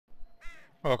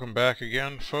Welcome back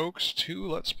again, folks, to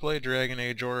Let's Play Dragon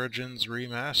Age Origins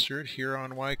Remastered here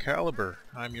on Y-Caliber.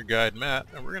 I'm your guide, Matt,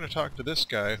 and we're going to talk to this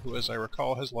guy who, as I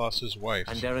recall, has lost his wife.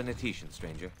 I'm Darren,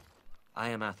 stranger. I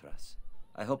am Athras.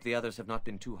 I hope the others have not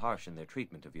been too harsh in their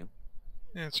treatment of you.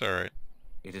 Yeah, it's alright.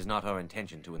 It is not our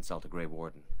intention to insult a Grey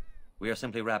Warden. We are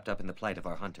simply wrapped up in the plight of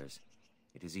our hunters.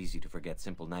 It is easy to forget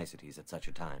simple niceties at such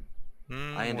a time.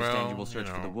 I understand you will search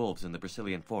for the wolves in the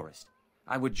Brazilian forest.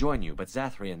 I would join you, but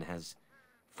Zathrian has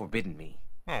forbidden me.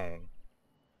 Oh.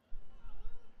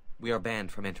 We are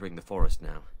banned from entering the forest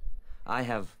now. I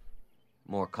have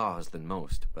more cause than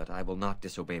most, but I will not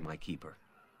disobey my keeper.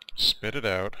 Spit it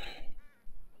out.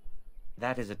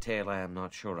 That is a tale I am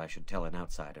not sure I should tell an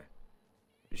outsider.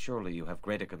 Surely you have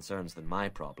greater concerns than my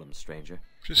problems, stranger.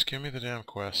 Just give me the damn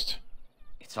quest.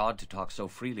 It's odd to talk so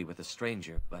freely with a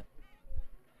stranger, but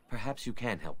perhaps you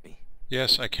can help me.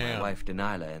 Yes, I can. My wife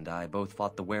Denilah and I both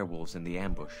fought the werewolves in the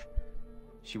ambush.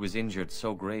 She was injured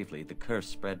so gravely, the curse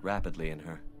spread rapidly in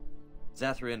her.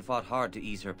 Zathrian fought hard to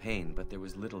ease her pain, but there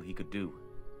was little he could do.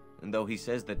 And though he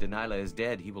says that Denilah is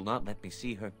dead, he will not let me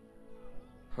see her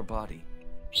body.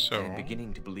 So? I am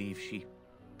beginning to believe she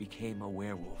became a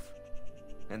werewolf,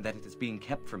 and that it is being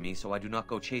kept from me so I do not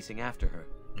go chasing after her.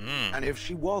 And if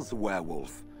she was a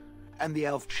werewolf, and the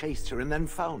elf chased her and then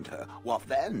found her, what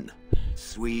then?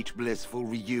 Sweet, blissful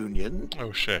reunion?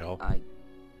 Oh, Shale. I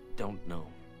don't know.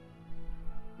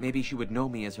 Maybe she would know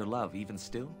me as her love, even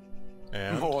still?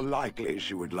 And? More likely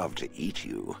she would love to eat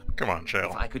you. Come on, Shale.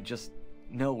 If I could just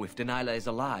know if Denilah is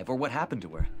alive, or what happened to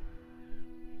her,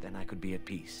 then I could be at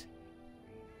peace.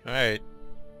 Alright.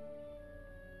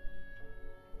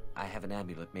 I have an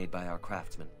amulet made by our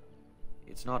craftsman.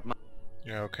 It's not my...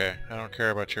 Yeah, okay. I don't care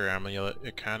about your amulet.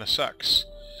 It kinda sucks.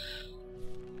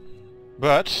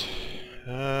 But,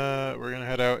 we're gonna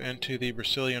head out into the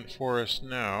Brazilian forest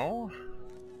now.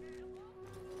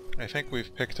 I think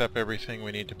we've picked up everything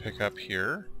we need to pick up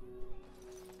here.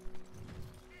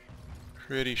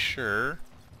 Pretty sure.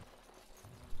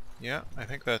 Yeah, I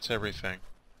think that's everything.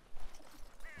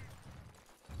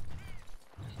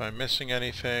 If I'm missing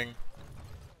anything,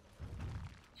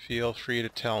 feel free to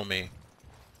tell me.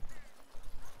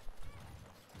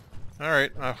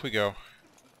 Alright, off we go.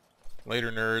 Later,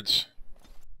 nerds.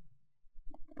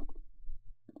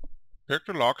 Pick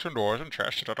the locks and doors and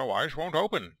chests that otherwise won't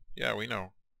open. Yeah, we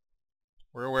know.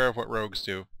 We're aware of what rogues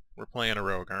do. We're playing a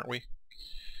rogue, aren't we?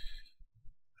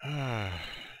 I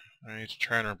need to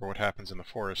try and remember what happens in the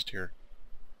forest here.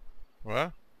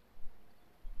 What?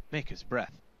 Maker's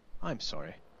breath. I'm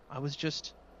sorry. I was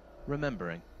just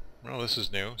remembering. Well, this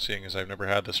is new, seeing as I've never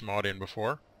had this mod in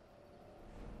before.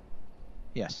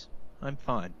 Yes, I'm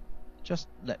fine. Just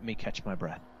let me catch my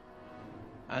breath.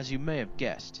 As you may have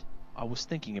guessed, I was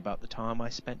thinking about the time I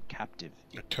spent captive.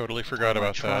 I totally forgot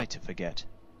about that. I try to forget,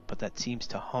 but that seems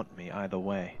to haunt me either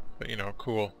way. But you know,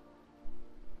 cool.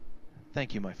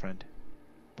 Thank you, my friend.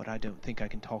 But I don't think I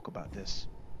can talk about this.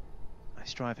 I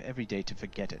strive every day to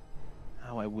forget it.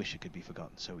 How I wish it could be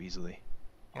forgotten so easily.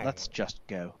 Oh. Let's just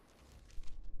go.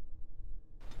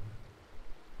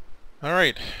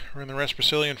 Alright, we're in the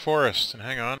Respecialization forest, and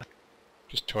hang on.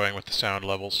 Just toying with the sound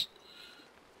levels.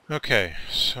 Okay,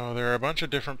 so there are a bunch of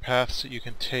different paths that you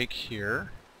can take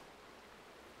here.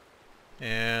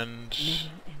 And...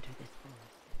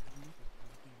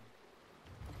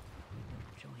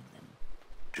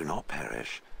 Do not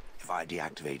perish. If I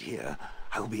deactivate here,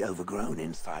 I will be overgrown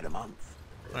inside a month.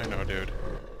 I know, dude.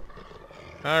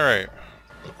 Alright.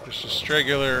 Just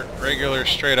a regular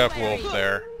straight-up wolf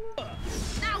there.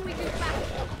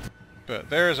 But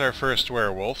there's our first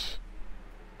werewolf.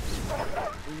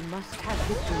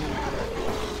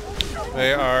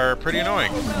 They are pretty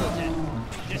annoying.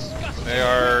 They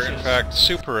are, in fact,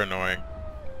 super annoying.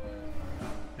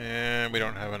 And we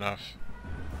don't have enough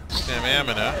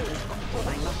stamina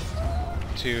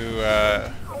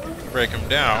to break them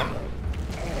down.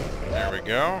 There we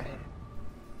go.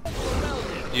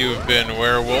 You've been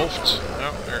werewolfed.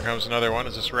 Oh, there comes another one.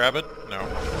 Is this rabbit? No.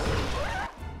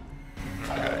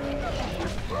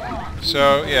 Okay.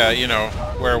 So, yeah, you know,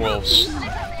 werewolves.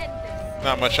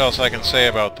 Not much else I can say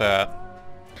about that.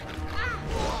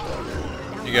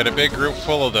 You get a big group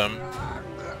full of them,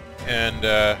 and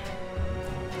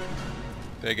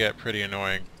they get pretty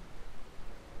annoying.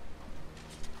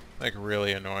 Like,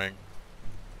 really annoying.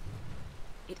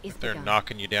 They're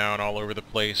knocking you down all over the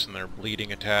place, and they're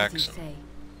bleeding attacks, and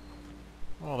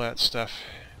all that stuff.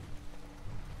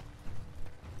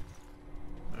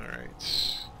 Alright.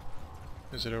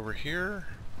 Is it over here?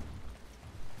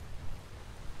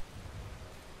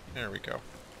 There we go.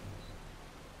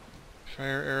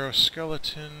 Fire arrow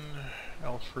skeleton,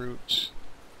 elf root.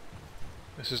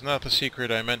 This is not the secret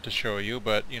I meant to show you,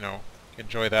 but, you know,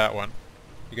 enjoy that one.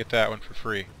 You get that one for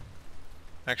free.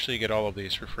 Actually, you get all of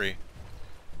these for free.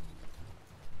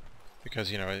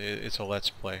 Because, you know, it's a Let's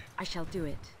Play. I shall do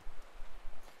it.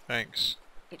 Thanks.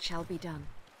 It shall be done.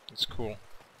 That's cool.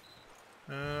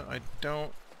 I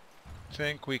don't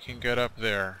think we can get up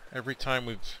there. Every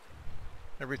time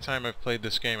I've played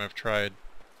this game, I've tried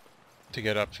to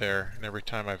get up there, and every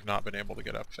time I've not been able to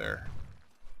get up there.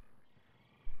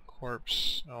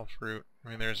 Corpse, elf fruit. I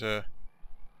mean, there's a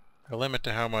limit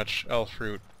to how much elf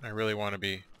fruit I really want to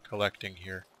be collecting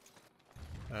here.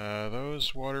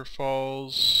 Those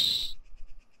waterfalls...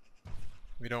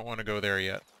 we don't want to go there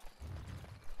yet.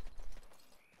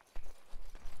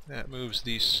 That moves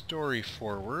the story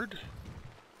forward.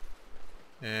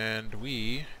 And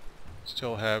we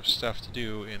still have stuff to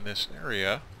do in this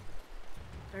area.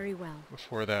 Very well.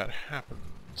 Before that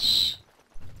happens.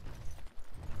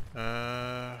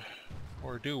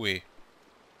 Or do we?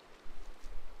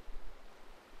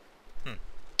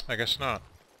 I guess not.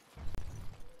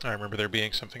 I remember there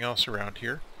being something else around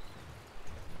here.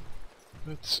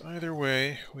 But either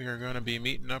way, we are going to be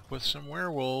meeting up with some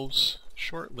werewolves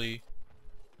shortly.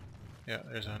 Yeah,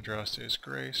 there's Andraste's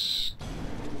Grace.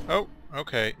 Oh,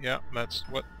 okay, yeah, that's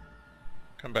what...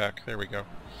 Come back, there we go.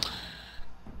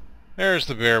 There's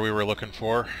the bear we were looking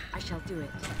for. I shall do it.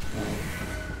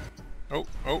 Oh,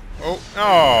 oh, oh,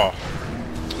 oh!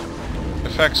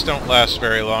 Effects don't last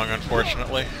very long,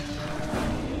 unfortunately.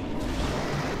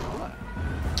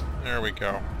 There we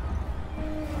go.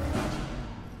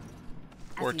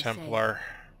 Poor Templar.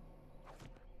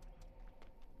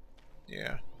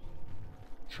 Yeah.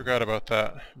 Forgot about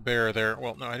that bear there.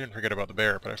 Well, no, I didn't forget about the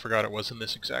bear, but I forgot it was in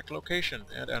this exact location.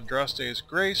 And Andraste's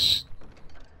Grace,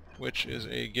 which is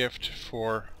a gift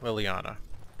for Liliana.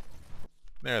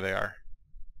 There they are.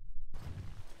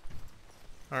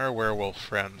 Our werewolf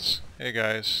friends. Hey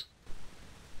guys.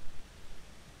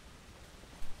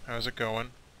 How's it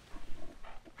going?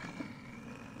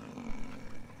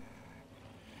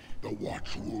 The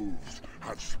Watchwolves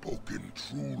have spoken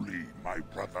truly, my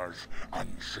brothers and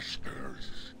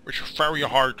sisters. It's very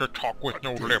hard to talk with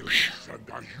no lips. Deus and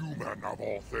a human of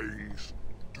all things,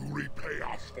 to repay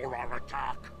us for our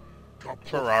attack, to put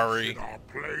Ferrari. us in our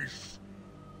place.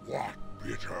 What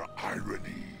bitter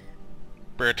irony.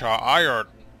 Bitter iron.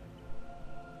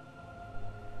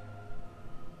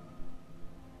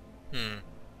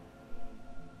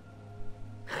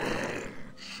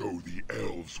 So the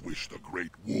elves wish the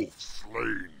great wolf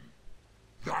slain.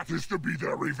 That is to be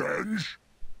their revenge?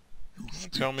 You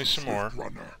Tell me some more.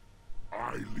 Runner.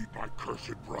 I lead my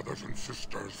cursed brothers and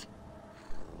sisters.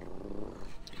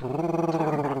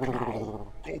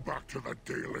 Go back to the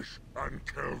Dalish and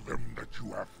tell them that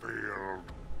you have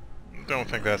failed. Don't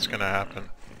think that's gonna happen.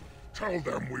 Tell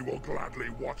them we will gladly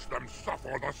watch them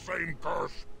suffer the same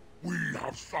curse we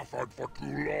have suffered for too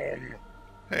long.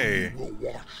 Hey. We will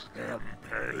watch them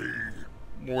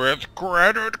pay. With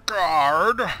credit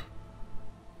card.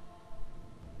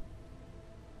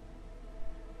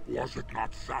 Was it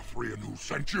not Sathrian who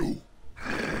sent you?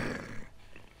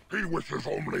 He wishes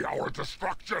only our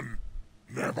destruction,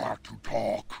 never to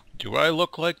talk. Do I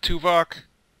look like Tuvok?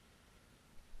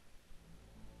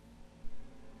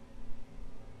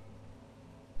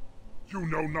 You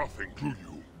know nothing, do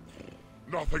you?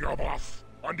 Nothing of us,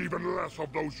 and even less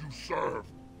of those you serve.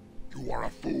 You are a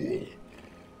fool,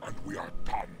 and we are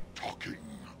done talking.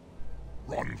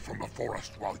 Run from the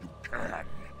forest while you can.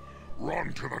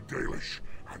 Run to the Dalish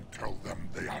and tell them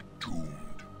they are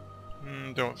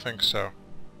doomed. Don't think so.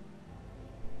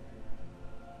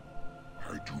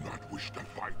 I do not wish to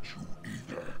fight you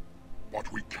either,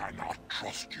 but we cannot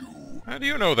trust you. How do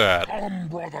you know that? Come,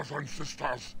 brothers and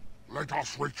sisters, let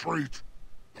us retreat.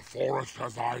 The forest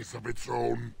has eyes of its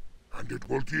own, and it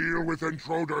will deal with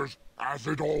intruders as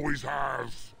it always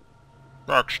has.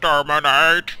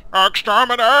 Exterminate!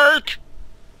 Exterminate!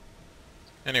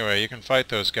 Anyway, you can fight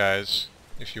those guys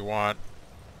if you want.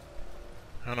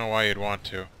 I don't know why you'd want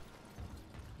to.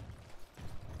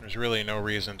 There's really no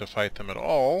reason to fight them at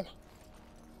all.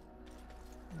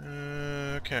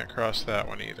 Can't cross that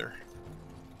one either.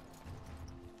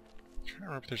 I'm trying to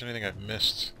remember if there's anything I've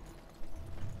missed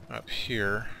up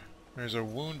here. There's a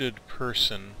wounded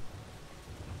person,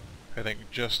 I think,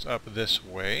 just up this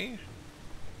way.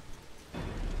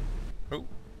 Oh.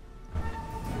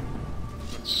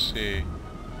 Let's see.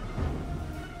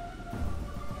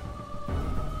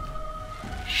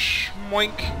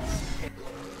 Schmoink!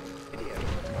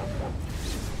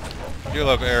 I do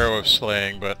love Arrow of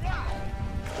Slaying, but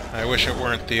I wish it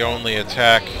weren't the only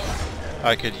attack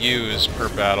I could use per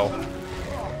battle.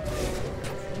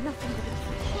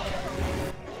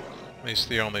 At least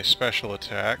the only special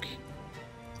attack.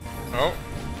 Oh!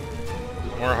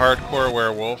 More hardcore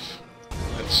werewolf.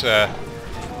 Let's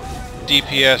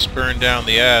DPS burn down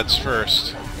the ads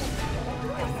first.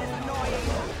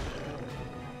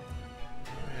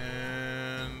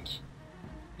 And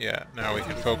yeah, now we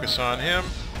can focus on him.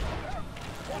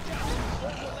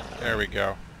 There we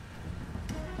go.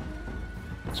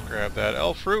 Let's grab that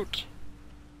elf root.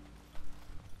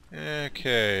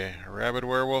 Okay, a rabid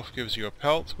werewolf gives you a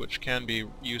pelt, which can be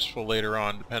useful later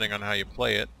on depending on how you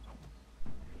play it.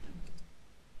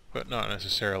 But not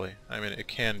necessarily. I mean, it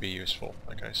can be useful,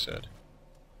 like I said.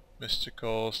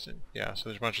 Mystical, yeah, so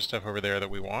there's a bunch of stuff over there that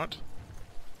we want.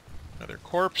 Another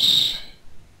corpse.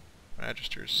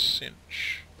 Magister's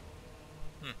cinch.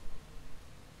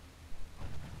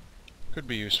 Could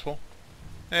be useful.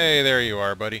 Hey, there you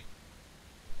are, buddy.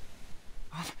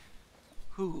 What?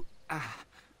 Who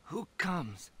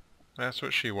comes? That's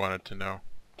what she wanted to know.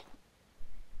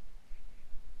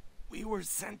 We were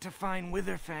sent to find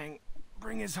Witherfang.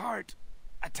 Bring his heart.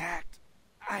 Attacked.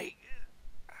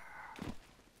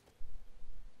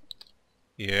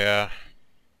 Yeah.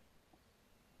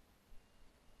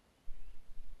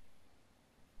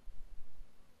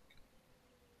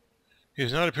 He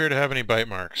does not appear to have any bite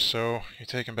marks, so you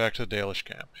take him back to the Dalish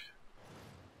camp.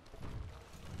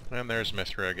 And there's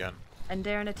Mithra again. And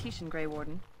Anakin, Grey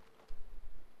Warden.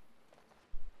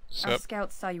 Sup? Our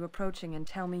scouts saw you approaching and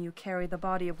tell me you carry the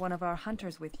body of one of our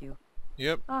hunters with you.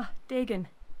 Yep. Ah, Dagon.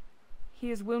 He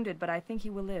is wounded, but I think he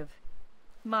will live.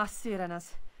 Ma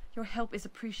Siranas, your help is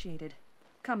appreciated.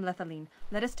 Come, Lethaline,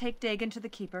 let us take Dagon to the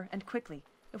Keeper, and quickly.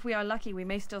 If we are lucky, we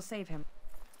may still save him.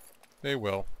 They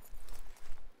will.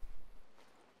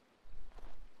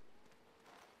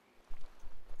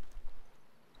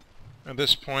 At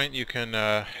this point, you can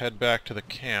head back to the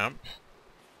camp,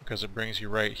 because it brings you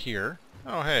right here.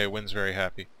 Oh hey, Wynn's very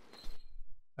happy.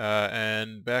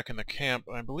 And back in the camp,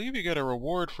 I believe you get a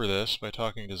reward for this by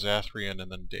talking to Zathrian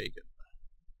and then Dagon.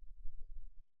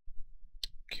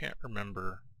 Can't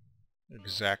remember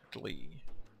exactly.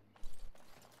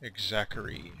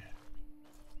 Exactly.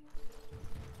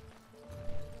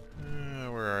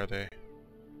 Where are they?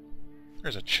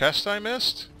 There's a chest I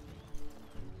missed?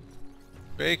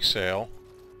 Bake sale.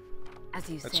 As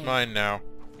you That's say. mine now.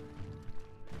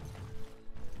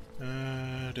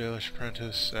 Dalish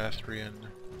Apprentice, Zathrian.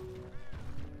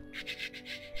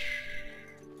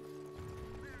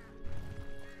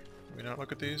 Can we not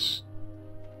look at these?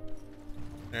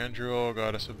 Andruel,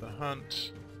 Goddess of the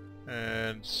Hunt,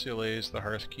 and Siles, the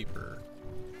Hearthkeeper.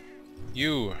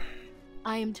 You!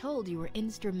 I am told you were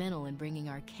instrumental in bringing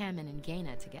our Kamen and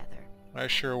Gaina together. I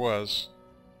sure was.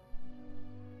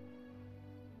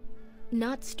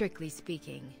 Not strictly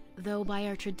speaking, though by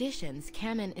our traditions,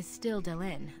 Kamen is still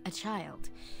Delin, a child.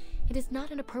 It is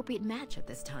not an appropriate match at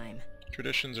this time.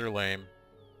 Traditions are lame.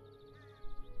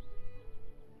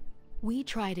 We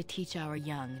try to teach our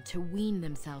young to wean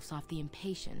themselves off the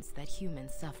impatience that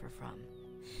humans suffer from.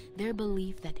 Their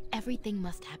belief that everything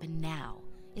must happen now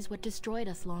is what destroyed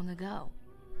us long ago.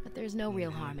 But there's no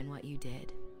real harm in what you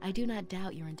did. I do not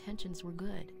doubt your intentions were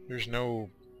good. There's no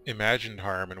imagined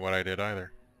harm in what I did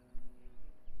either.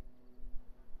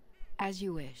 As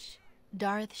you wish.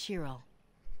 Darth Shirel.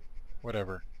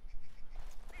 Whatever.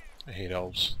 I hate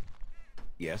elves.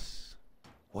 Yes?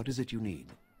 What is it you need?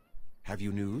 Have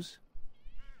you news?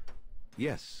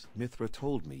 Yes, Mithra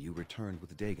told me you returned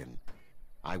with Dagon.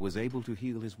 I was able to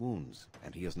heal his wounds,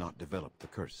 and he has not developed the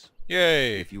curse.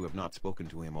 Yay! If you have not spoken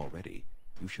to him already,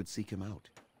 you should seek him out.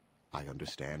 I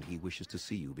understand he wishes to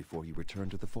see you before you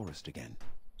return to the forest again.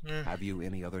 Have you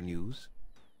any other news?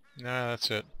 Nah,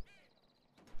 that's it.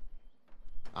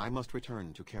 I must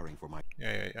return to caring for my...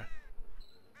 Yeah.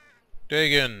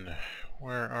 Dagon!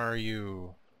 Where are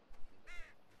you?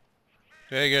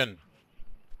 Dagon!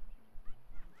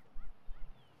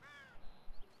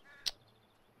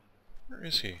 Where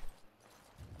is he?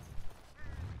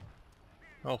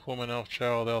 Elf woman, elf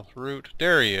child, elf root.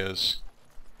 There he is!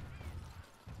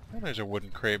 And there's a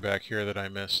wooden crate back here that I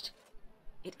missed.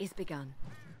 It is begun.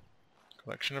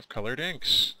 Collection of colored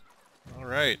inks.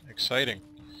 Alright, exciting.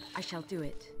 I shall do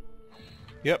it.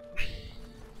 Yep.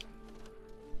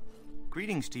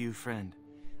 Greetings to you, friend.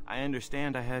 I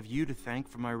understand I have you to thank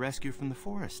for my rescue from the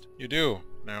forest. You do.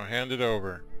 Now hand it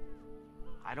over.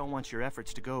 I don't want your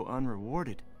efforts to go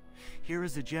unrewarded. Here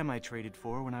is the gem I traded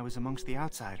for when I was amongst the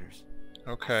outsiders.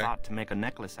 Okay. I thought to make a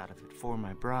necklace out of it for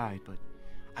my bride, but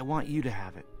I want you to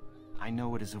have it. I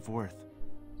know it is of worth.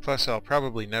 Plus I'll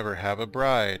probably never have a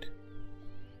bride.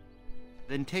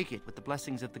 Then take it with the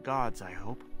blessings of the gods, I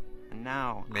hope. And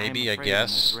now, Maybe, I I am afraid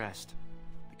guess. I must rest.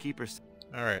 The Keeper...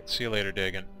 Alright, see you later,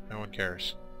 Dagon. No one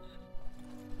cares.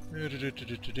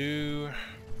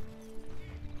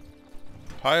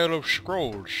 Pile of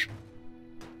scrolls.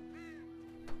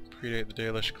 Predate the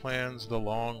Dalish clans, the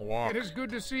long walk. It is good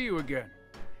to see you again.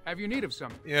 Have you need of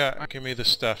something? Yeah, give me the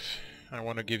stuff. I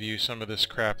want to give you some of this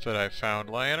crap that I found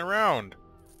lying around.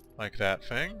 Like that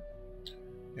thing.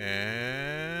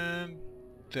 And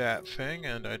that thing,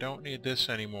 and I don't need this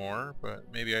anymore, but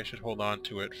maybe I should hold on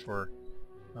to it for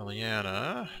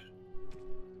Liliana.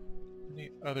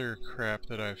 Any other crap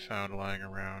that I've found lying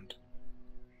around?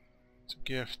 It's a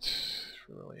gift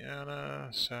for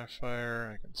Liliana.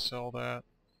 Sapphire, I can sell that.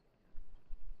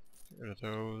 Get rid of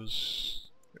those.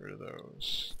 Get rid of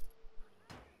those.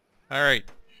 Alright.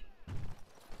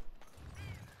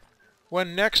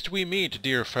 When next we meet,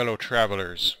 dear fellow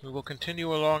travelers, we will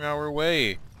continue along our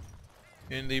way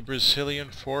in the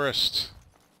Brazilian forest,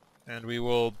 and we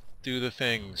will do the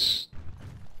things.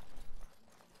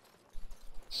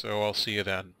 So I'll see you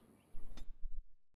then.